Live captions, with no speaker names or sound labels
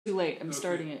too late. I'm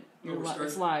starting it.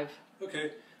 It's live.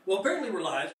 Okay. Well, apparently we're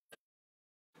live.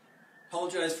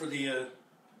 Apologize for the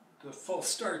false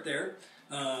start there.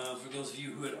 For those of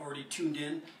you who had already tuned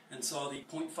in and saw the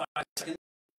 0.5 seconds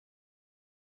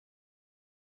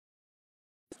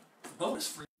bonus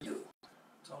for you.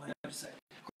 That's all I have to say.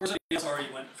 Of course, I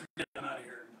already went. Forget it, I'm out of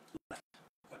here. But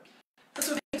that's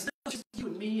okay. It's not just you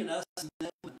and me and us and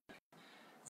them and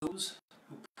those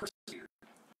who persevere.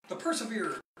 The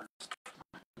perseverers.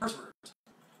 Perseverers.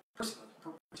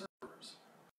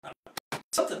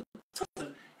 Something.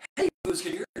 Hey,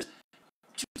 Boozeketeer.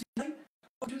 Tuesday night,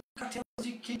 we'll do the Cocktales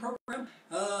Tiki King program.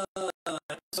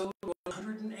 Episode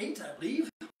 108, I believe.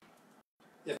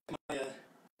 If my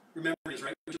memory is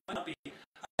right, which might not be. I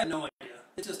have no idea.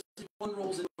 It's just one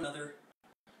rolls into another,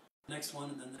 next one,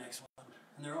 and then the next one.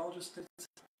 And they're all just, it's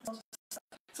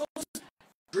all just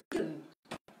drinking,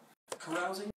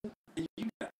 carousing, and you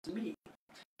guys and me.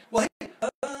 Well, hey,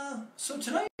 so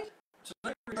tonight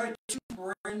we're trying two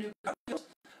brand new cocktails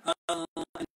and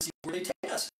see where they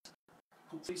take us.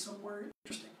 Hopefully somewhere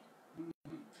interesting.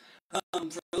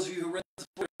 For those of you who read the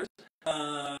spoilers,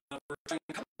 we're trying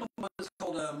a couple of them. It's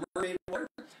called Mermaid Water.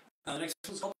 The next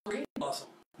one's called Rain Blossom.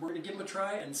 We're going to give them a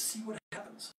try and see what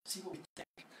happens. See what we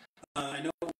think. I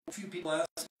know a few people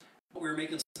asked what we were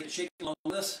making, so get shaken along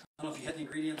with this. I don't know if you had the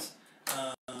ingredients,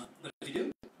 but if you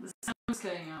do, the sound's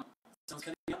cutting out. Sounds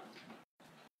cutting out.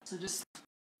 So just.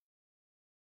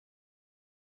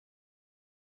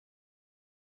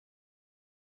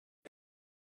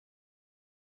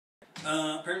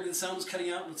 Apparently the sound was cutting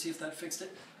out. Let's see if that fixed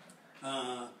it.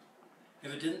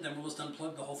 If it didn't, then we'll just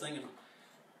unplug the whole thing and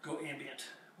go ambient.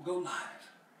 We'll go live.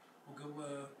 We'll go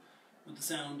with the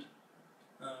sound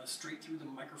straight through the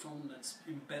microphone that's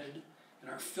embedded in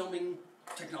our filming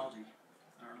technology.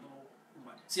 Our little.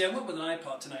 See, I went with an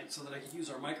iPod tonight so that I could use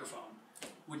our microphone.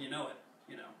 Wouldn't you know it?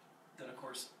 Then of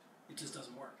course it just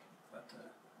doesn't work. But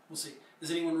we'll see. Is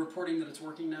anyone reporting that it's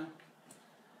working now?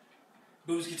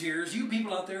 Boozeketeers, you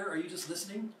people out there, are you just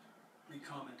listening? Are you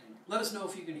commenting? Let us know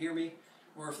if you can hear me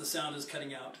or if the sound is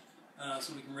cutting out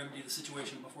so we can remedy the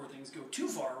situation before things go too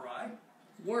far awry.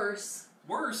 Worse.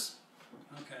 Worse?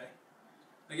 Okay.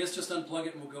 I guess just unplug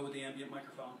it and we'll go with the ambient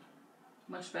microphone.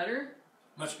 Much better?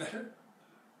 Much better?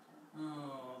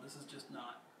 Oh, this is just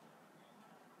not.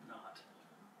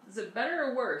 Is it better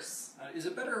or worse? Is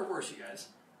it better or worse, you guys?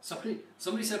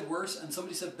 Somebody said worse and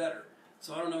somebody said better.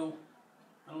 So I don't know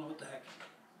what the heck.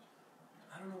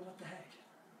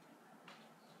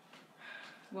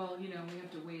 Well, we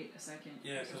have to wait a second.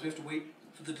 Yeah, because we have to wait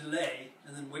for the delay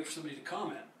and then wait for somebody to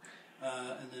comment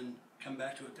and then come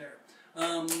back to it there.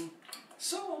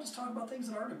 So I'll just talk about things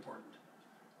that aren't important,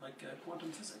 like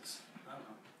quantum physics. I don't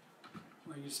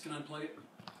know. Are you just going to unplug it?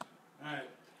 All right.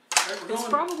 It's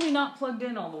probably not plugged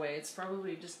in all the way. It's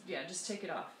probably just take it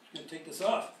off. I'm going to take this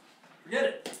off. Forget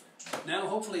it. Now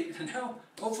hopefully you can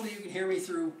hear me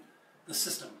through the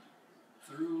system.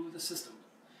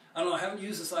 I don't know, I haven't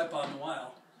used this iPod in a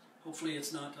while. Hopefully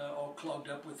it's not all clogged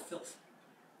up with filth.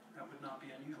 That would not be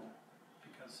unusual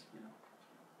because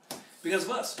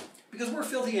of us. Because we're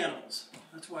filthy animals.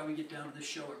 That's why we get down to this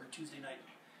show every Tuesday night.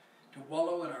 To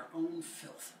wallow in our own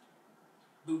filth.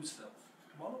 Booze filth.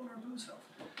 Wallow in our booze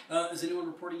filth. Is anyone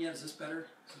reporting yet? Is this better?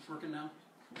 Is this working now?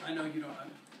 I know you don't.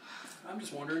 I'm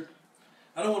just wondering.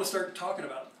 I don't want to start talking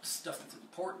about stuff that's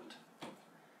important.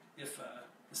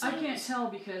 I can't tell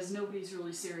because nobody's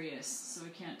really serious, so I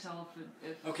can't tell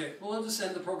if... Okay, well, we'll just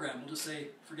end the program. We'll just say,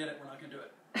 forget it, we're not going to do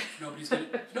it. Nobody's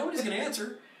going to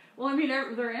answer. Well, I mean,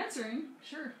 they're answering,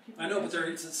 sure. I know, but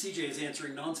CJ is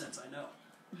answering nonsense, I know.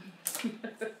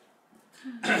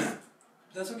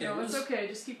 That's okay. No, it's okay,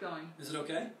 just keep going. Is it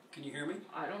okay? Can you hear me?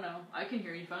 I don't know. I can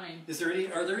hear you fine.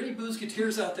 Are there any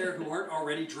Boozeketeers out there who aren't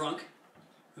already drunk,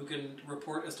 who can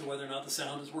report as to whether or not the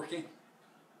sound is working?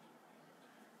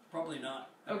 Probably not.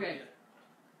 Okay.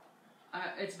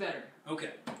 It's better. Okay.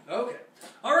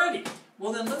 Alrighty.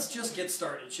 Well then, let's just get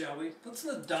started, shall we? Let's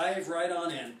dive right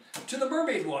on in to the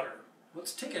Mermaid Water.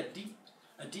 Let's take a deep,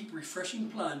 refreshing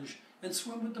plunge and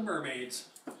swim with the mermaids.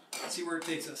 See where it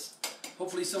takes us.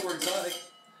 Hopefully somewhere exotic,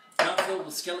 not filled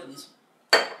with skeletons.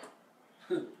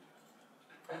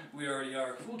 We already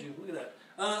are. Fooled you. Look at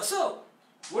that. So,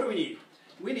 what do we need?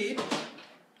 We need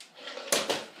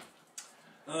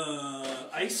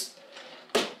ice,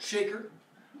 shaker.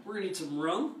 We're going to need some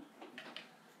rum.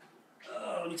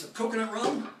 We need some coconut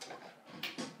rum.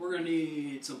 We're going to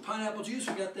need some pineapple juice.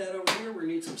 We got that over here. We're going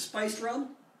to need some spiced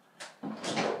rum.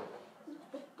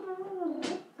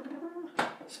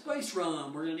 Spiced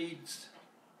rum. We're going to need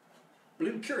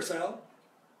blue curacao.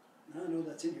 I know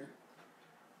that's in here.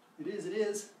 It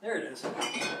is. There it is.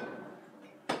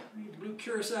 need the blue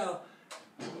curacao,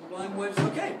 lime wedge.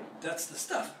 Okay, that's the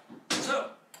stuff.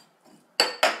 So,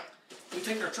 we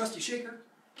take our trusty shaker,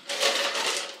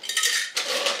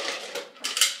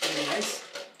 put in the ice,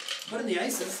 put in the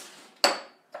ices,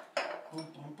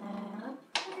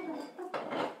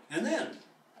 and then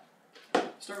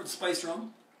start with the spiced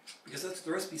rum, because that's what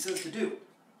the recipe says to do.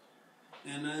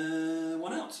 And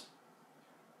 1 ounce.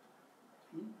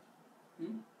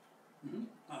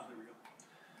 Ah, there we go.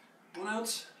 1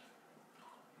 ounce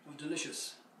of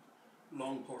delicious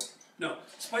long pork. No,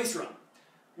 spiced rum.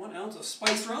 1 ounce of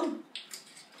spiced rum.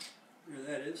 There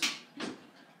that is.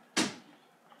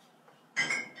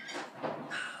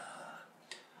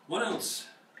 1 ounce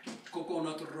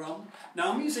coconut rum.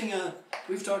 Now I'm using,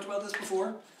 we've talked about this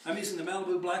before, I'm using the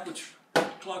Malibu Black, which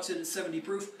clocks in at 70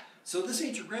 proof. So this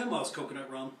ain't your grandma's coconut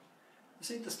rum. This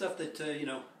ain't the stuff that, you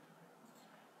know,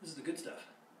 this is the good stuff.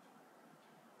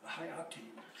 The high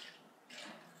octane.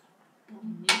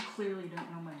 You clearly don't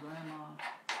know my grandma.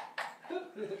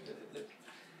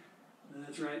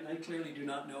 That's right. I clearly do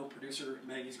not know producer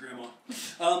Maggie's grandma.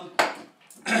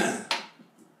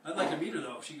 I'd like to meet her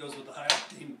though. If she goes with the high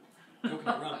octane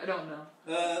coconut rum. I don't know.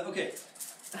 Okay.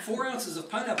 4 ounces of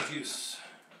pineapple juice.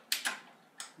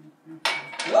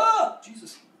 Ah!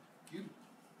 Jesus. You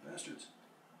bastards.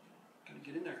 Gotta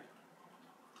get in there.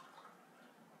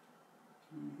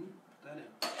 Put that in.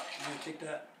 I'm gonna take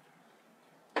that.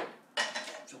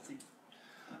 Filthy.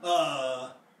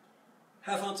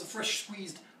 Half ounce of fresh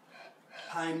squeezed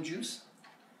lime juice.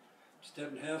 Just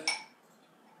happen to have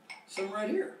some right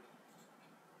here.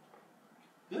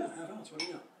 Yeah, half ounce. What do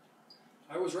you know?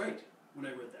 I was right when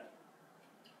I read that.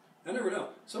 I never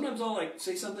know. Sometimes I'll like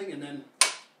say something and then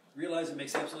realize it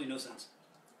makes absolutely no sense.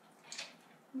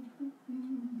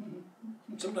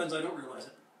 Sometimes I don't realize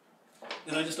it.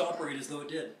 And I just operate as though it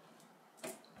did.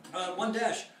 1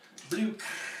 dash blue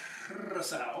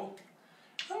curacao.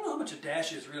 I don't know how much a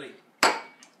dash is really,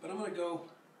 but I'm going to go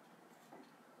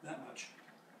that much.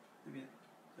 Maybe, is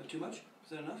that too much? Is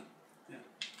that enough? Yeah.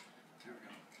 There we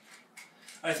go.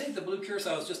 I think the blue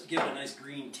curacao is just to give it a nice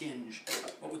green tinge,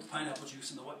 what with the pineapple juice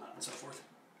and the whatnot and so forth.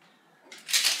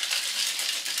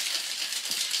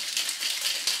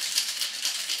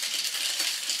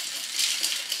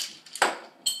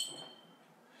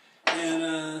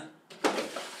 And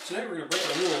tonight we're going to break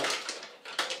a rule,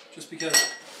 just because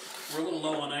we're a little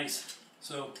low on ice.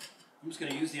 So I'm just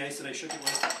going to use the ice that I shook it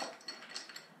with.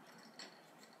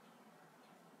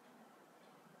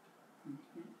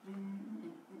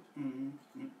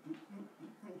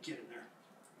 Get in there.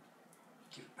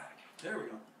 Give it back. There we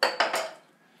go.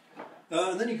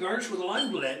 And then you garnish with a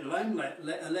lime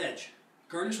ledge.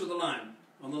 Garnish with a lime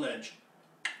on the ledge.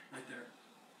 Right there.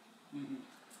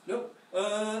 Nope.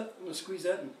 I'm going to squeeze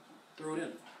that and throw it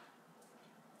in.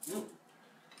 A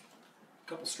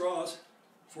couple straws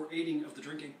for aiding of the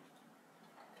drinking.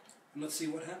 And let's see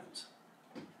what happens.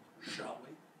 Shall we?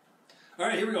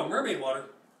 Alright, here we go. Mermaid water.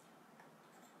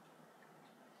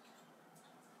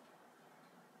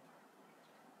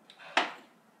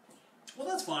 Well,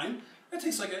 that's fine. It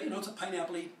tastes like a, you know, it's a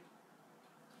pineapple-y.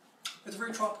 It's a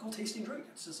very tropical tasting drink.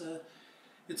 It's just a,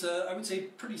 I would say,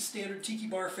 pretty standard tiki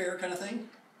bar fare kind of thing.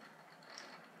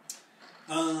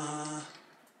 I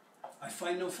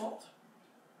find no fault.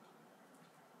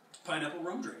 Pineapple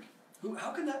rum drink.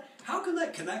 How can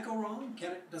that go wrong?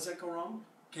 Can it? Does that go wrong?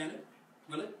 Can it?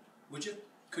 Will it? Would you?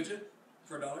 Could you?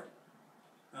 For $1?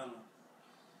 I don't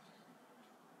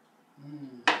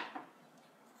know.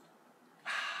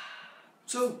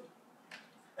 So,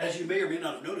 as you may or may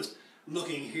not have noticed,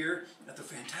 looking here at the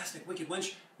fantastic Wicked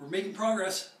Wench, we're making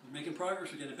progress. We're making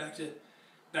progress. We're getting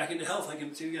back into health. I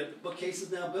can see we got bookcases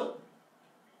now built.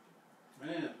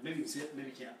 Man, maybe you can see it,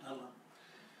 maybe you can't. I don't know.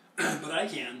 But I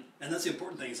can, and that's the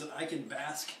important thing, is that I can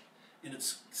bask in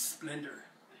its splendor.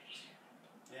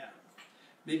 Yeah.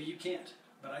 Maybe you can't,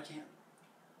 but I can.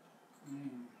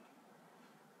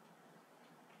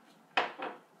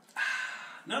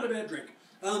 Not a bad drink.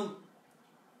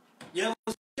 Yeah,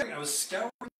 I was scouring.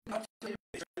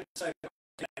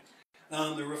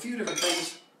 There were a few different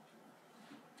things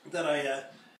that I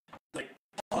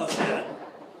paused at.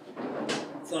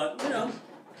 Thought, you know,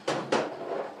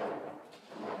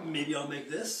 maybe I'll make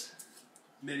this,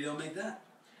 maybe I'll make that.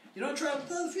 You know, I tried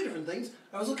a few different things.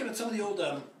 I was looking at some of the old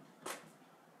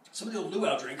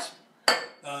luau drinks, and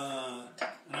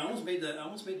I almost made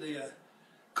the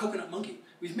coconut monkey.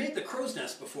 We've made the crow's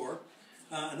nest before,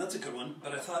 and that's a good one.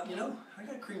 But I thought, you know, I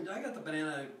got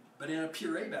the banana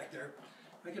puree back there.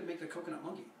 I could make the coconut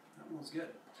monkey. That one's good.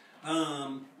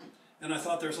 And I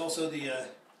thought there's also the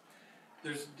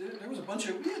there was a bunch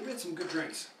of, we had some good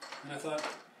drinks, and I thought,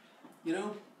 you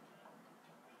know,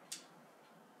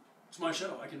 It's my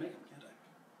show. I can make them, can't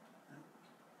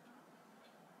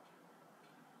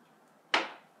I? Yeah.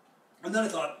 And then I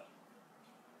thought,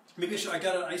 maybe I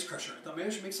got an ice crusher. I thought maybe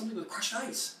I should make something with crushed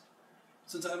ice,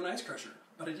 since I have an ice crusher.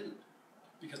 But I didn't,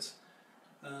 because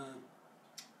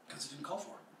it didn't call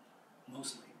for it,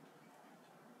 mostly.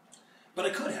 But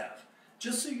I could have.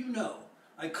 Just so you know,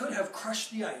 I could have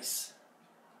crushed the ice.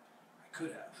 I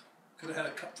could have. Could have had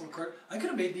a cup full of crushed. I could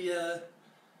have made a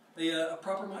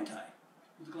proper Mai Tai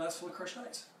with a glass full of crushed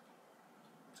ice.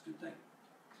 It's a good thing.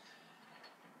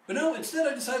 But no, instead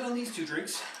I decided on these two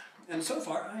drinks, and so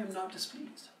far I am not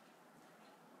displeased.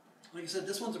 Like I said,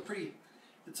 this one's a pretty.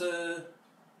 I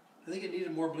think it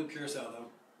needed more blue curacao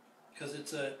though, because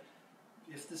it's a.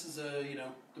 If this is you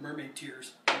know, the mermaid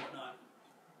tears and whatnot.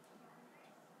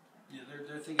 Yeah,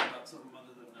 they're thinking about something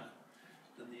other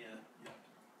than the. Yeah.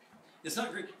 It's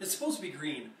not green. It's supposed to be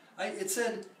green. It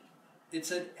said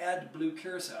add blue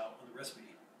curacao on the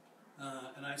recipe,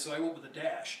 so I went with a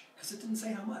dash because it didn't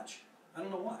say how much. I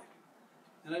don't know why,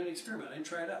 and I didn't experiment. I didn't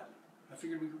try it out. I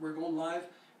figured we were going live.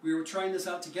 We were trying this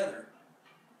out together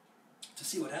to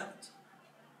see what happens.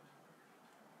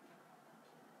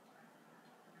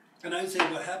 And I would say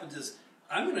what happens is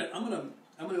I'm gonna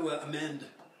amend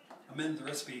the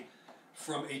recipe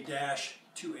from a dash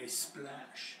to a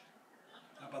splash.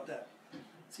 How about that?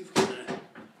 Let's see if we can.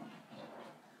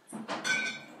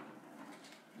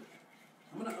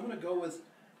 I'm gonna go with.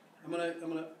 I'm gonna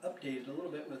update it a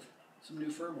little bit with some new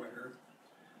firmware here.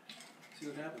 See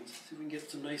what happens. See if we can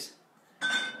get some nice, a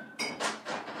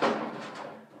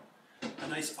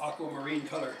nice aquamarine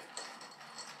color.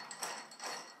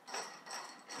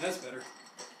 That's better.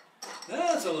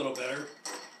 That's a little better.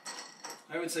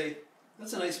 I would say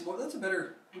that's a nice. That's a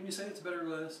better. Wouldn't you say it's a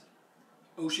better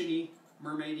oceany,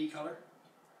 mermaidy color?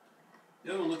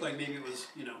 The other one looked like maybe it was,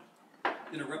 you know,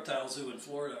 in a reptile zoo in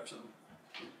Florida or something.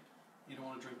 You don't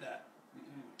want to drink that.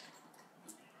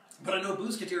 But I know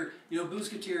Boozeketeer. You know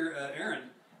Boozeketeer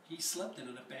Aaron. He slept in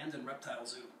an abandoned reptile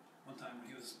zoo one time when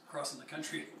he was crossing the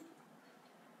country.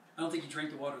 I don't think he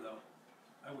drank the water though.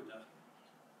 I wouldn't have.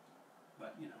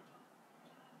 But, you know.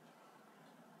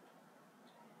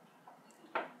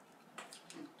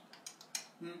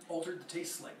 Altered the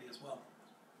taste slightly as well.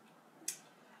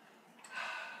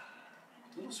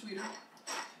 A little sweeter.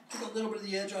 Took a little bit of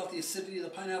the edge off the acidity of the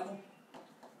pineapple.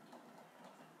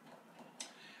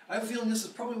 I have a feeling this is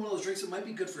probably one of those drinks that might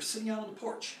be good for sitting out on the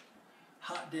porch.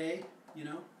 Hot day, you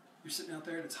know. You're sitting out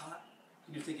there and it's hot.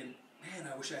 And you're thinking, man,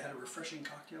 I wish I had a refreshing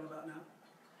cocktail about now.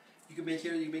 You could make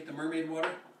the Mermaid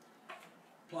Water.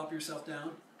 Plop yourself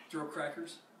down, throw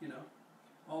crackers, you know,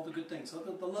 all the good things.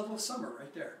 The love of summer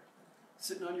right there.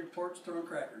 Sitting on your porch, throwing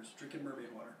crackers, drinking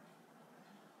Mermaid Water.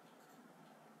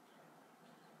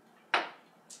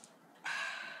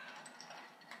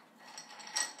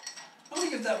 I'm going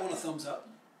to give that one a thumbs up.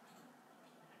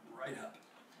 Right up.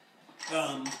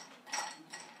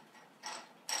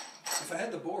 If I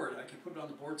had the board, I could put it on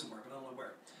the board somewhere, but I don't know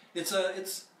where. It's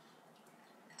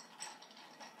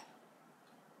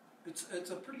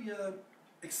a pretty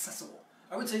accessible.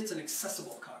 I would say it's an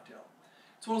accessible cocktail.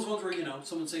 It's one of those ones where, you know,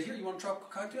 someone say, here, you want a tropical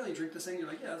cocktail? You drink this thing, you're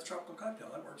like, yeah, it's a tropical cocktail.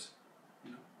 That works.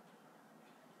 You know.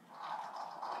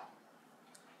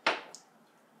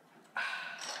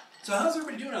 So how's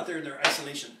everybody doing out there in their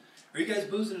isolation? Are you guys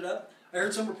boozing it up? I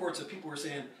heard some reports that people were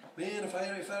saying, man,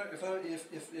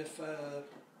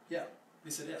 yeah, they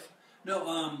said if.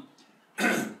 No,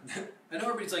 I know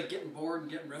everybody's like getting bored and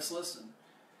getting restless, and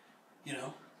you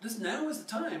know, this now is the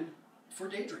time for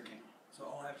day drinking. That's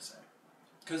all I have to say.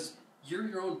 Because you're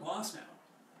your own boss now,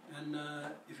 and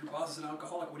if your boss is an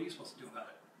alcoholic, what are you supposed to do about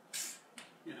it?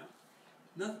 You know,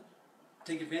 nothing.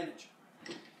 Take advantage.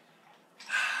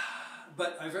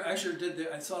 But I actually did.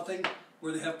 I saw a thing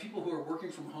where they have people who are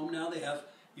working from home now.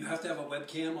 You have to have a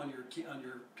webcam on your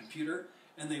computer,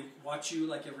 and they watch you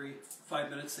like every 5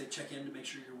 minutes. They check in to make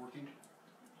sure you're working.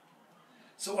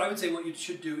 So I would say what you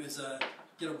should do is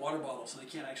get a water bottle so they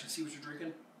can't actually see what you're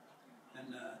drinking,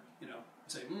 and you know,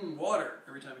 say water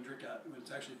every time you drink that when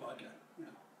it's actually vodka. You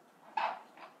know.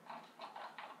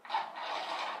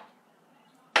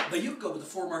 But you could go with a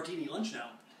 4 martini lunch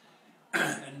now,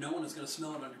 and no one is going to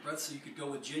smell it on your breath. So you could go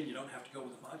with gin. You don't have to go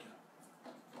with the vodka.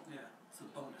 Yeah, it's the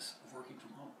bonus of working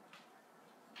from home.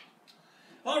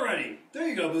 Alrighty, there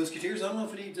you go, Boozeketeers. I don't know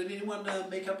if did anyone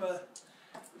make up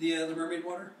the Mermaid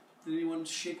Water? Did anyone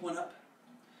shake one up?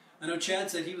 I know Chad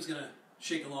said he was going to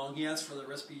shake along. He asked for the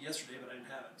recipe yesterday, but I didn't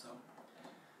have it, so.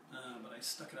 But I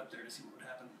stuck it up there to see what would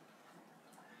happen.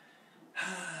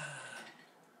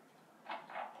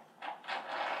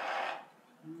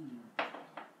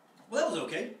 Well, that was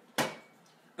okay.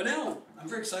 But now, I'm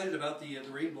very excited about the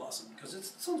Rain Blossom because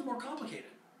this one's more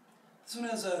complicated. This one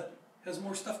has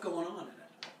more stuff going on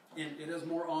in it. It has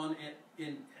more on it in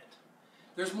it.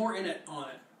 There's more in it on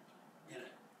it in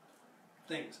it.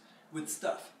 Things with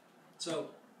stuff. So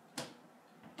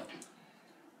I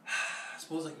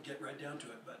suppose I could get right down to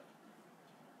it, but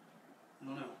I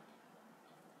don't know.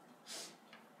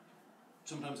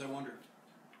 Sometimes I wonder,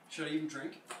 should I even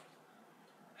drink?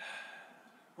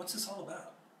 What's this all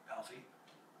about, Alfie?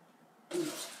 Who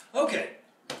knows? Okay,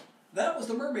 that was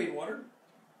the Mermaid Water.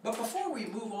 But before we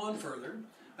move on further,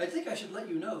 I think I should let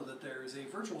you know that there is a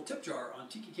virtual tip jar on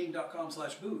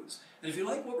tikiking.com/booze. And if you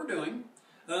like what we're doing,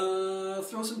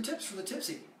 throw some tips for the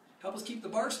tipsy. Help us keep the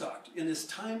bar stocked in this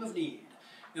time of need.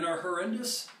 In our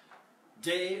horrendous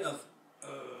day of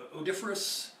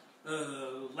odiferous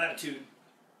latitude,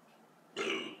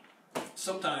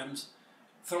 sometimes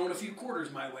throwing a few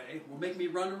quarters my way will make me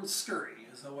run and scurry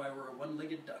as though I were a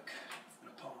one-legged duck in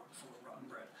a pond full of rotten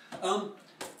bread.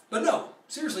 But no,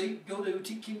 seriously, go to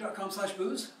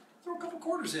tikiking.com/booze, throw a couple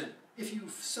quarters in if you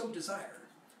so desire,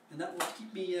 and that will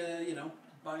keep me,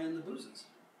 buying the boozes,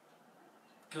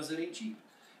 because it ain't cheap,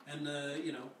 and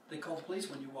they call the police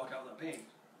when you walk out without paying.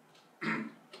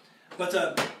 But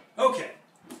okay,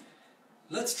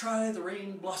 let's try the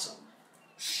Rain Blossom,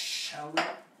 shall we?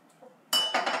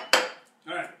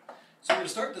 All right, so we're going to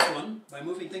start this one by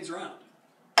moving things around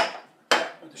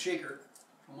with the shaker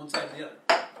from one side to the other.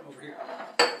 Over here.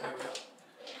 There we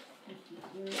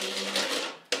go.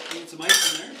 Need some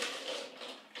ice in there.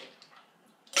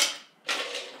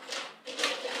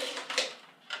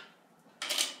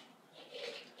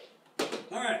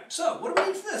 Alright, so what do we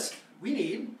need for this? We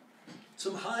need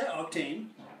some high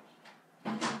octane,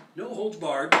 no holds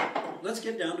barred. Let's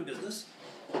get down to business.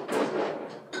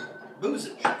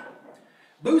 Boozage.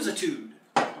 Boozetude.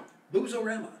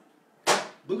 Boozorama.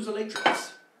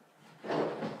 Boozelatrix.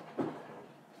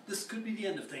 This could be the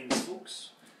end of things,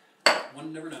 folks.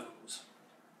 One never knows.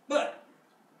 But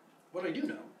what I do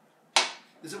know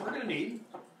is that we're going to need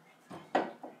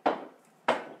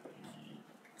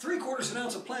 3/4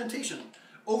 ounce of plantation,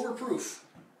 overproof,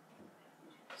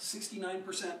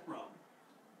 69% rum.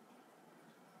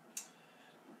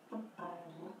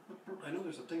 I know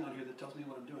there's a thing on here that tells me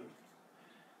what I'm doing.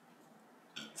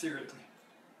 Theoretically.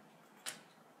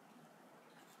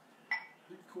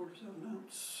 3/4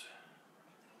 ounce.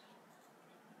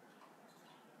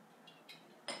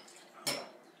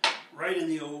 Right in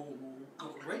the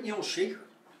old shaker.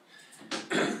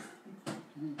 And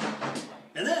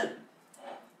then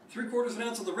 3/4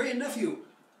 ounce of the Ray and Nephew,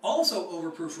 also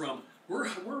overproof rum. We're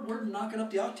knocking up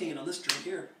the octane on this drink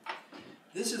here.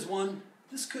 This is one.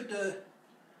 This could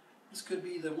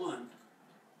be the one.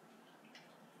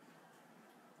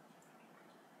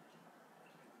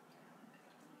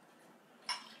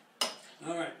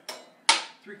 All right,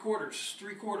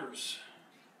 3/4.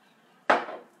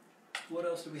 What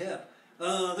else do we have? Then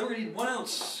we're going to need 1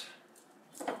 ounce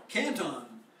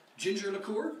Canton ginger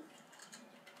liqueur.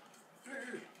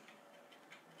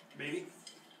 Maybe.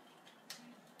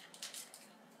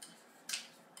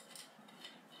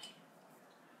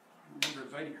 I remember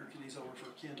inviting Hercules over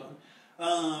for Canton.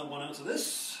 1 ounce of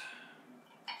this.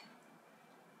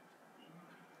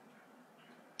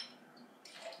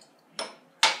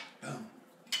 Boom.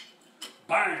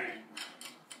 Bang!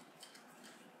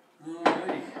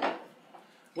 Alrighty.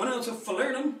 1 ounce of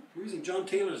falernum. We're using John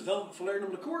Taylor's Velvet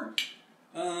Falernum liqueur,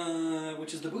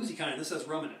 which is the boozy kind. This has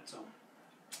rum in it, so.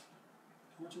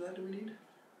 How much of that do we need?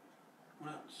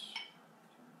 1 ounce.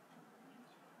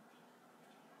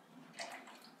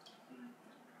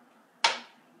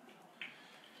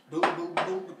 Boom, boom,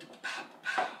 boom, pow,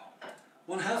 pow.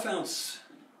 1/2 ounce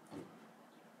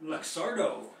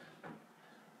Luxardo.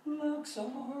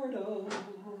 Luxardo.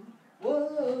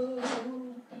 Whoa.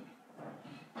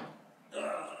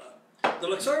 The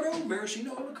Luxardo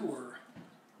maraschino liqueur,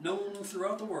 known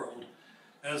throughout the world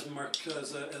as a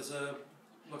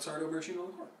Luxardo maraschino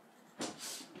liqueur,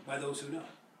 by those who know.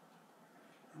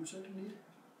 How much do we need?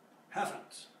 1/2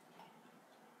 ounce.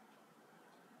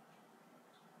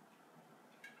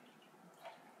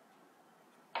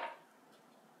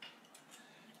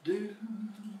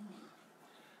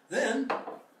 Then,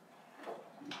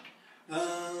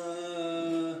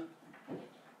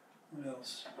 what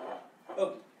else?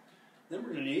 Oh, then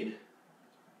we're going to need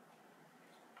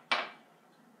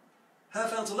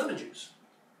 1/2 ounce of lemon juice.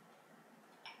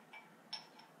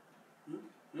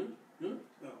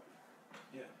 Oh,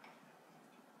 yeah.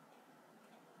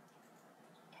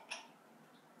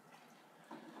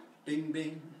 Bing,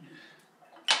 bing.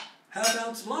 1/2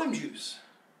 ounce lime juice.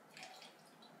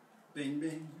 Bing,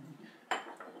 bing.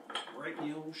 Right in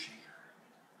the old shaker.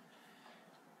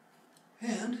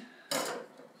 And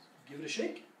give it a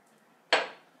shake.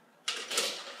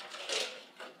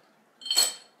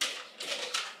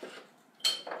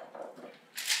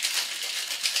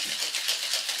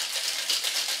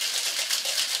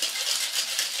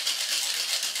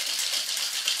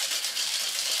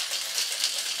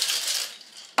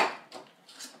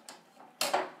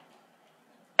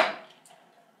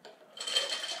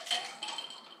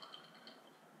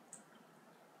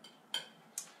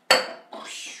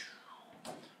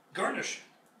 Garnish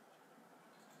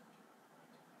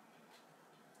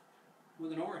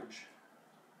with an orange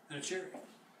and a cherry.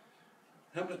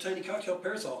 How about a tiny cocktail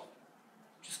parasol?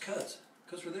 Just cuz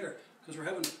we're there. Because we're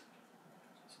having some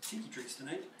tiki drinks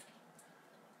tonight.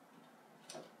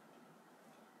 A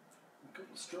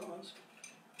couple of straws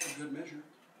for good measure.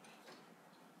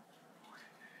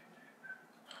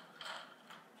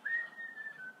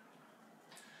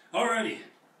 Alrighty,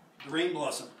 the rain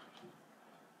blossom.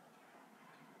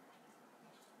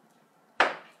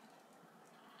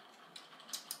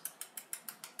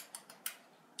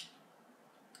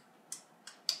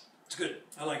 It's good.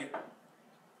 I like it.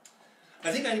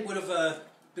 I think I would have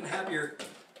been happier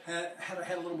had I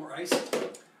had a little more ice.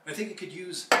 I think it could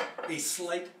use a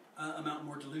slight amount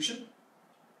more dilution.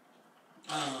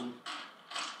 But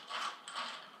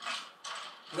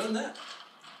other than that,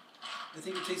 I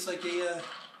think it tastes like a,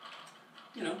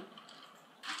 you know,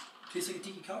 tastes like a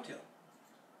tiki cocktail.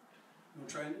 You want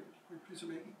to try it, producer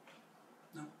Maggie?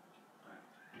 No?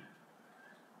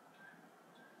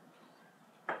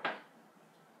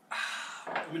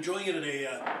 I'm enjoying it in a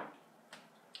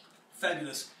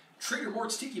fabulous Trader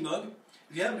Mort's Tiki mug.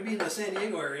 If you happen to be in the San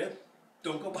Diego area,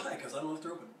 don't go by because I don't know if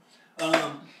they're open.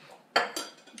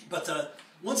 But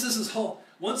once this whole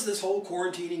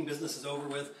quarantining business is over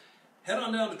with, head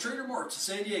on down to Trader Mort's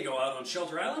San Diego out on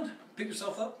Shelter Island. Pick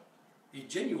yourself up a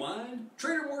genuine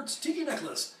Trader Mort's Tiki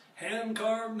necklace, hand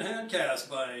carved and hand cast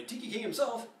by Tiki King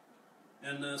himself,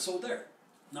 and sold there,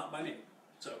 not by me.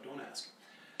 So don't ask.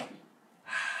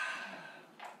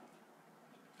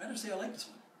 I have to say I like this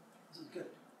one. This is good.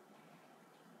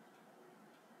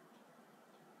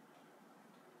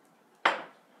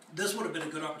 This would have been a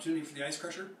good opportunity for the ice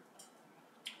crusher,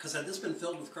 because had this been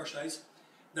filled with crushed ice,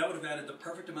 that would have added the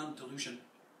perfect amount of dilution,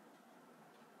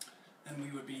 and we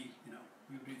would be, you know,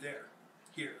 we would be there,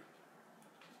 here,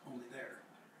 only there,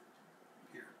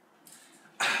 here.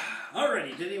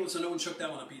 Alrighty, did anyone, so no one shook that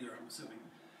one up either, I'm assuming.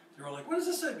 They were all like, what does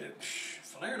this say?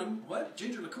 Falernum, what?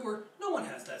 Ginger liqueur? No one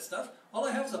has that stuff. All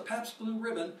I have is a Pabst Blue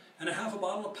Ribbon and a half a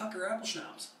bottle of Pucker apple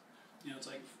schnapps. You know, it's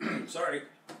like, sorry,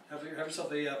 have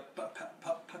yourself a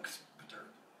Pucker,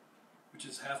 which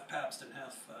is half Pabst and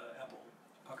half apple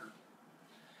Pucker.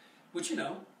 Which, you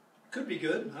know, could be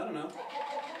good. I don't know.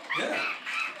 Yeah.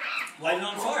 Light it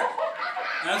on fire.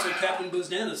 That's what Captain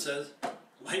Boozenana says.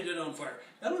 Light it on fire.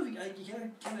 I don't know if you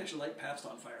can't actually light Pabst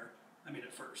on fire. I mean,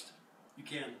 at first. You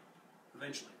can,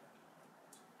 eventually.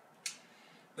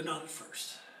 But not at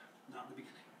first. Not in the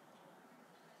beginning.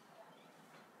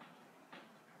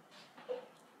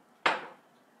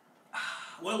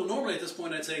 Well, normally at this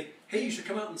point I'd say, hey, you should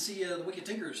come out and see the Wicked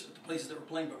Tinkers at the places that we're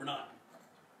playing, but we're not.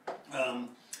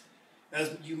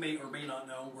 As you may or may not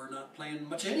know, we're not playing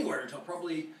much anywhere until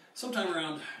probably sometime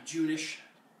around June-ish,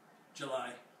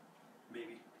 July,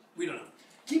 maybe. We don't know.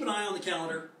 Keep an eye on the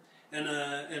calendar, and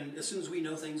as soon as we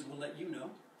know things, we'll let you know.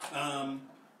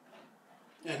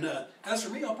 As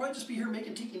for me, I'll probably just be here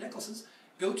making tiki necklaces.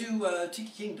 Go to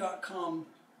tikiking.com.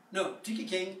 No, Tiki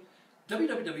King,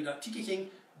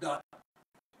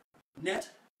 www.tikiking.net.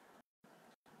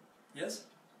 Yes?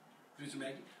 Producer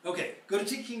Maggie? Okay, go to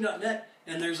tikiking.net,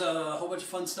 and there's a whole bunch of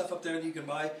fun stuff up there that you can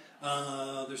buy.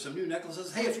 There's some new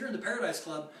necklaces. Hey, if you're in the Paradise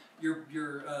Club, your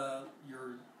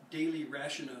daily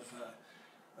ration of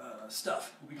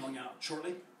stuff will be going out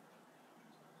shortly.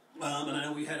 And I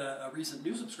know we had a recent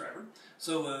new subscriber,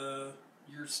 so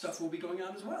your stuff will be going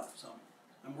out as well. So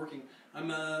I'm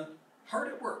hard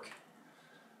at work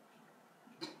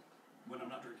when I'm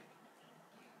not drinking.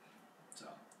 So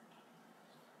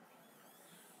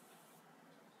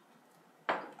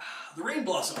the rain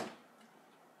blossom.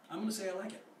 I'm going to say I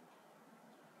like it,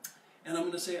 and I'm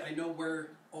going to say I know where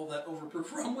all that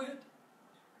overproof rum went.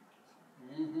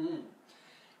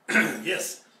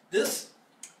 Yes, this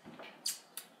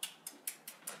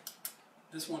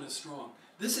one is strong.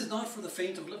 This is not for the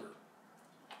faint of liver.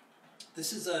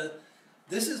 This is the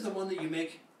one that you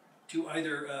make to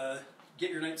either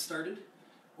get your night started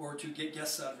or to get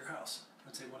guests out of your house.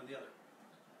 I'd say one or the other.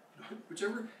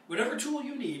 Whatever tool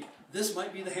you need, this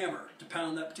might be the hammer to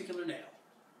pound that particular nail.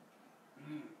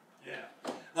 Yeah.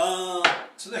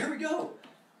 So there we go.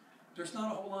 There's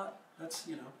not a whole lot. That's,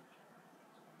 you know,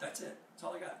 That's it. That's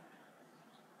all I got.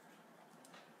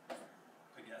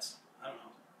 I guess. I don't know.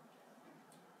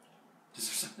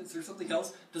 Is there something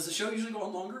else? Does the show usually go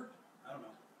on longer? I don't know.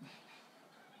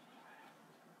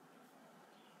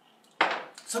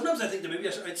 Sometimes I think that maybe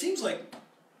I should, it seems like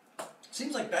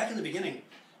back in the beginning,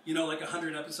 you know, like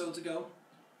 100 episodes ago,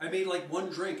 I made like one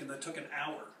drink and that took an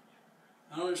hour.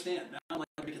 I don't understand. Now I'm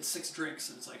like making 6 drinks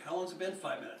and it's like, how long's it been?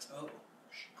 5 minutes. Oh,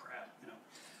 crap, you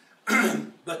know.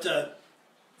 But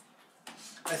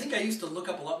I think I used to look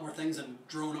up a lot more things and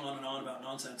drone on and on about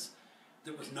nonsense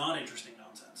that was not interesting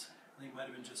nonsense. I think it might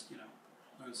have been just, you know,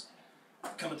 I was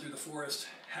coming through the forest,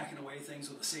 hacking away things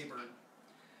with a saber,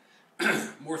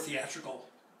 more theatrical,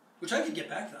 which I could get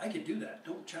back to. I could do that.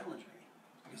 Don't challenge me,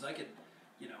 because I could,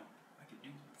 you know, I could do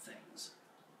things.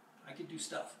 I could do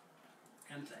stuff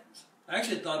and things. I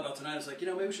actually had thought about tonight. I was like, you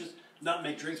know, maybe we should just not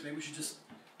make drinks. Maybe we should just,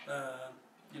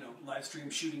 you know, live stream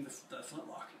shooting the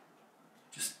flintlock.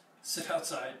 Just sit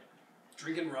outside,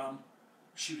 drinking rum,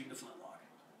 shooting the flintlock.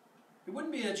 It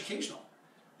wouldn't be educational,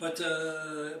 but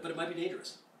it might be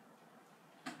dangerous.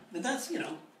 And that's, you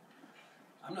know,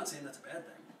 I'm not saying that's a bad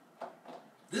thing.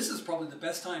 This is probably the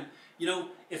best time. You know,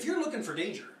 if you're looking for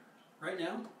danger right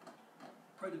now,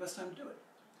 probably the best time to do it.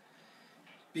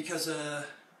 Because I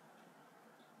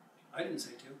didn't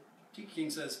say to. Tiki King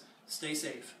says, stay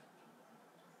safe.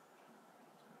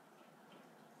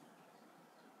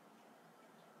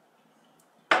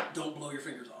 Don't blow your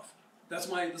fingers off. That's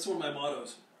one of my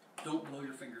mottos. Don't blow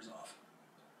your fingers off.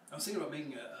 I was thinking about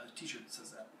making a t-shirt that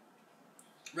says that.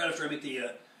 Right after I make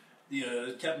the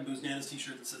Captain Booze Nanas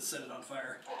t-shirt that says "Set it on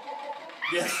fire."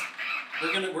 Yes,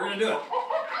 we're gonna do it.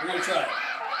 We're gonna try it.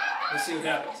 Let's see what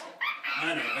happens.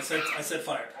 I know. I said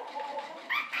fire.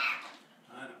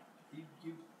 I know.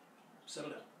 You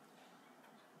settle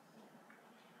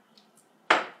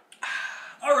down.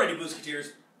 Alrighty,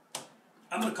 Boozeketeers.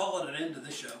 I'm gonna call it an end to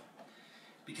this show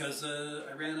because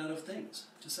I ran out of things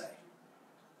to say,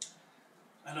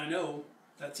 and I know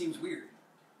that seems weird.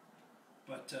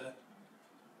 But,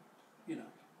 you know,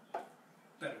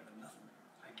 better than nothing,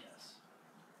 I guess.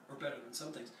 Or better than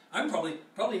some things. I'm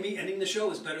probably me ending the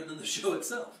show is better than the show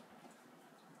itself.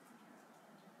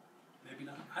 Maybe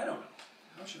not. I don't know.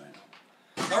 How should I know?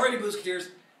 Alrighty,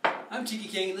 Boozeketeers. I'm Tiki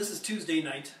King, and this is Tuesday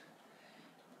night.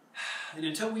 And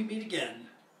until we meet again,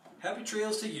 happy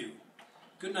trails to you.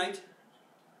 Good night,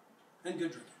 and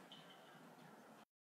good drinking.